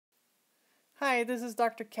Hi, this is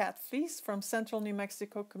Dr. Kat Fleece from Central New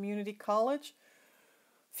Mexico Community College.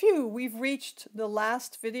 Phew, we've reached the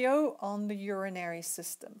last video on the urinary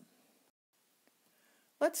system.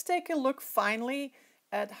 Let's take a look finally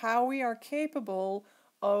at how we are capable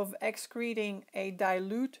of excreting a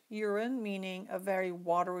dilute urine, meaning a very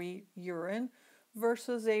watery urine,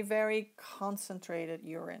 versus a very concentrated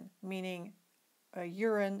urine, meaning a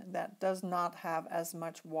urine that does not have as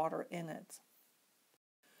much water in it.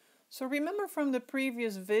 So remember from the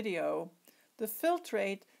previous video, the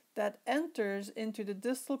filtrate that enters into the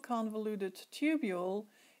distal convoluted tubule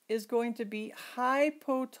is going to be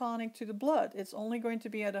hypotonic to the blood. It's only going to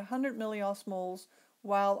be at 100 milliosmoles,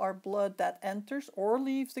 while our blood that enters or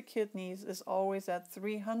leaves the kidneys is always at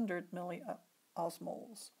 300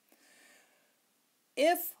 milliosmoles.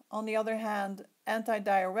 If, on the other hand,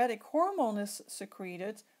 antidiuretic hormone is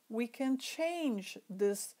secreted, we can change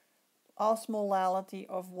this osmolality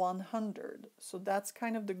of 100. So that's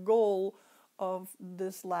kind of the goal of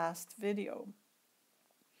this last video.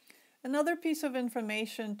 Another piece of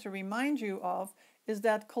information to remind you of is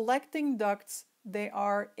that collecting ducts, they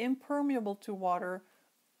are impermeable to water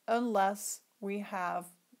unless we have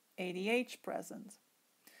ADH present.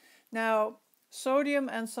 Now, sodium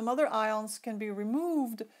and some other ions can be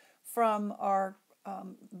removed from our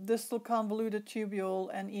distal convoluted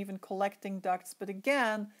tubule and even collecting ducts, but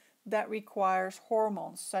again, that requires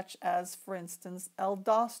hormones such as, for instance,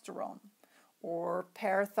 aldosterone or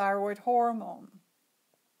parathyroid hormone.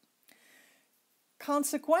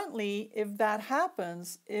 Consequently, if that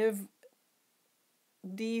happens, if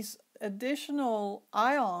these additional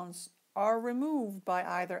ions are removed by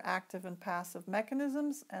either active and passive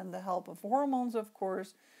mechanisms and the help of hormones, of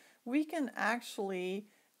course, we can actually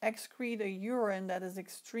excrete a urine that is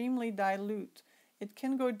extremely dilute. It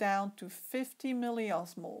can go down to 50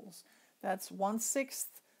 milliosmoles. That's 1/6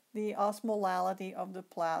 the osmolality of the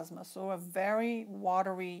plasma, so a very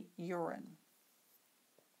watery urine.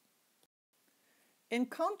 In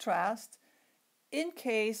contrast, in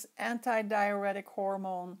case antidiuretic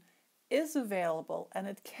hormone is available and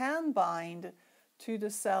it can bind to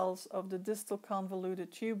the cells of the distal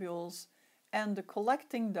convoluted tubules and the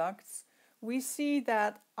collecting ducts, we see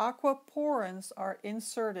that aquaporins are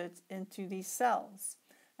inserted into these cells,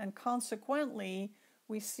 and consequently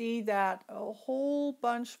we see that a whole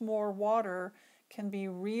bunch more water can be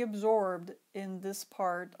reabsorbed in this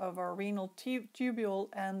part of our renal tubule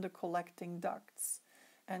and the collecting ducts,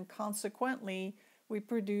 and consequently we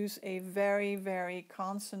produce a very, very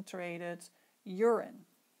concentrated urine.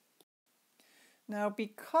 Now,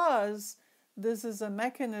 because this is a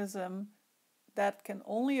mechanism that can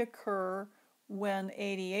only occur when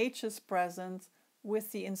ADH is present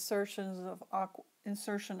with the insertion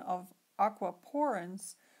of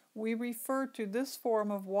aquaporins, we refer to this form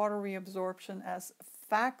of water reabsorption as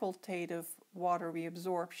facultative water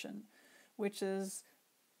reabsorption, which is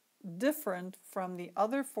different from the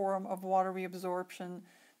other form of water reabsorption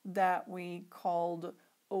that we called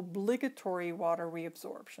obligatory water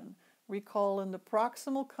reabsorption. Recall in the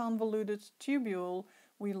proximal convoluted tubule,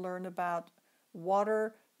 we learned about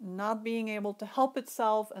water not being able to help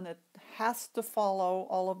itself, and it has to follow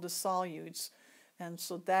all of the solutes. And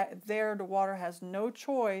so that there the water has no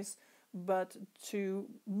choice but to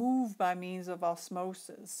move by means of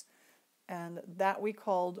osmosis. And that we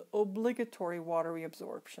called obligatory water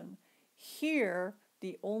reabsorption. Here,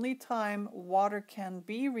 the only time water can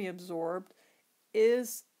be reabsorbed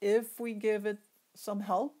is if we give it some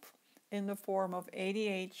help in the form of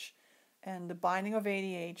ADH, and the binding of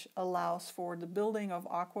ADH allows for the building of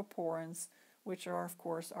aquaporins, which are, of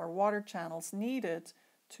course, our water channels needed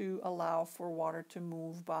to allow for water to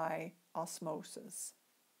move by osmosis.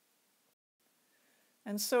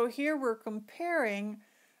 And so here we're comparing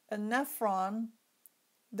a nephron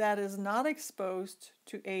that is not exposed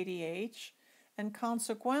to ADH, and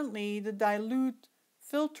consequently the dilute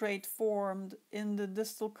filtrate formed in the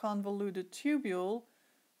distal convoluted tubule,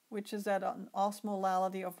 which is at an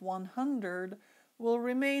osmolality of 100, will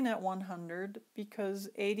remain at 100 because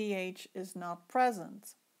ADH is not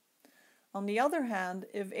present. On the other hand,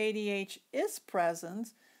 if ADH is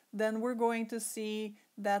present, then we're going to see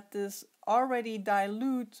that this already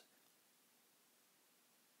dilute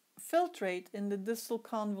filtrate in the distal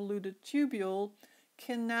convoluted tubule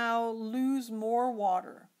can now lose more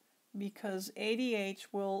water because ADH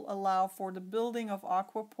will allow for the building of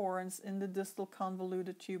aquaporins in the distal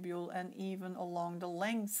convoluted tubule and even along the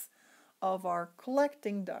length of our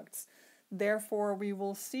collecting ducts. Therefore, we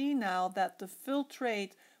will see now that the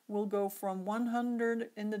filtrate will go from 100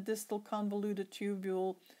 in the distal convoluted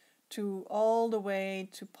tubule to all the way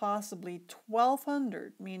to possibly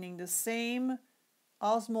 1200, meaning the same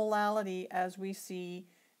osmolality as we see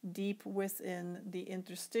deep within the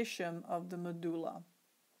interstitium of the medulla.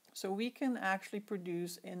 So we can actually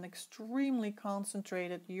produce an extremely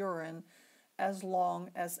concentrated urine as long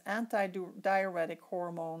as antidiuretic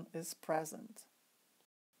hormone is present.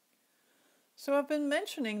 So I've been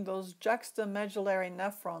mentioning those juxtamedullary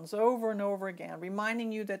nephrons over and over again,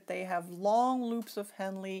 reminding you that they have long loops of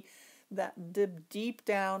Henle that dip deep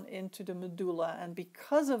down into the medulla, and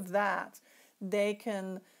because of that, they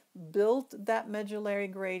can build that medullary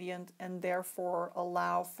gradient and therefore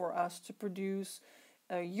allow for us to produce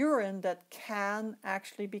a urine that can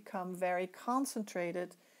actually become very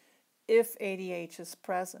concentrated if ADH is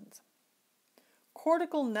present.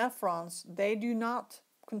 Cortical nephrons, they do not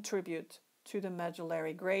contribute to the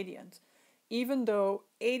medullary gradient, even though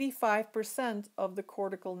 85% of the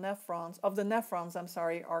cortical nephrons,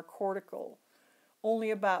 are cortical.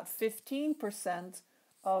 Only about 15%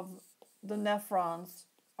 of the nephrons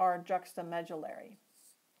are juxtamedullary.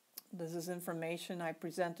 This is information I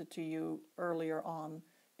presented to you earlier on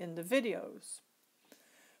in the videos.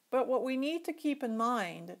 But what we need to keep in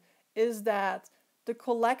mind is that the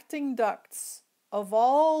collecting ducts of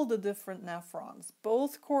all the different nephrons,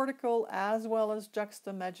 both cortical as well as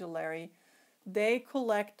juxtamedullary, they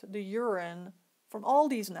collect the urine from all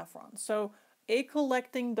these nephrons. So a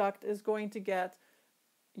collecting duct is going to get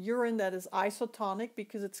urine that is isotonic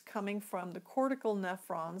because it's coming from the cortical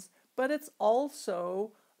nephrons, but it's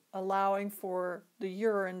also allowing for the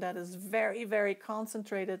urine that is very, very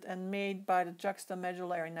concentrated and made by the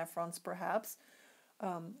juxtamedullary nephrons perhaps,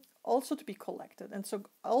 also to be collected. And so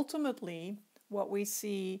ultimately what we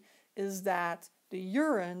see is that the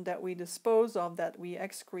urine that we dispose of, that we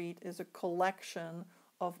excrete, is a collection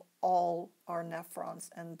of all our nephrons,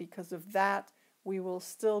 and because of that we will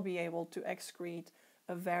still be able to excrete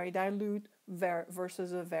a very dilute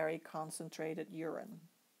versus a very concentrated urine.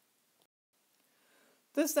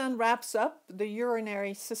 This then wraps up the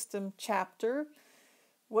urinary system chapter.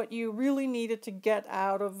 What you really needed to get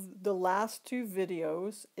out of the last two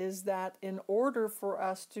videos is that in order for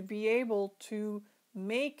us to be able to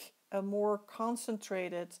make a more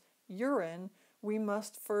concentrated urine, we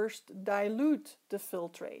must first dilute the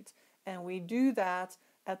filtrate. And we do that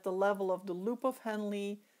at the level of the loop of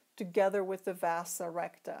Henle together with the vasa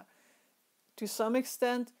recta. To some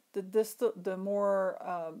extent, the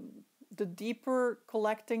deeper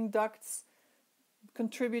collecting ducts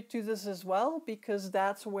contribute to this as well, because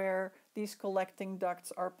that's where these collecting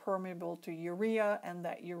ducts are permeable to urea, and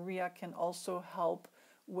that urea can also help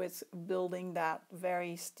with building that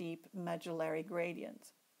very steep medullary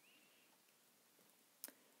gradient.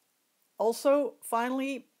 Also,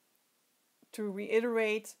 finally, to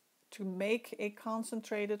reiterate, to make a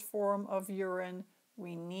concentrated form of urine,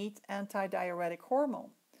 we need antidiuretic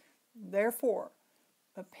hormone. Therefore,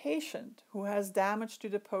 a patient who has damage to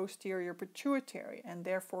the posterior pituitary and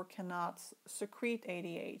therefore cannot secrete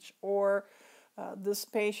ADH, or this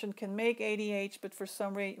patient can make ADH but for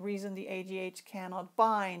some reason the ADH cannot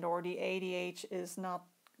bind, or the ADH is not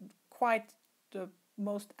quite the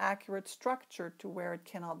most accurate structure to where it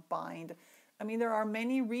cannot bind. I mean, there are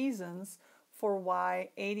many reasons for why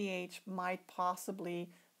ADH might possibly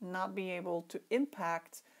not be able to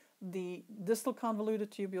impact the distal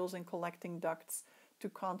convoluted tubules and collecting ducts to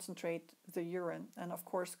concentrate the urine. And of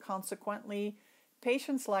course, consequently,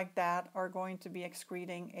 patients like that are going to be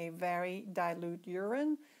excreting a very dilute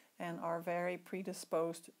urine and are very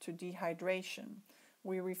predisposed to dehydration.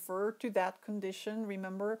 We refer to that condition,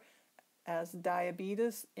 remember, as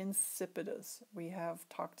diabetes insipidus. We have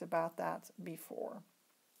talked about that before.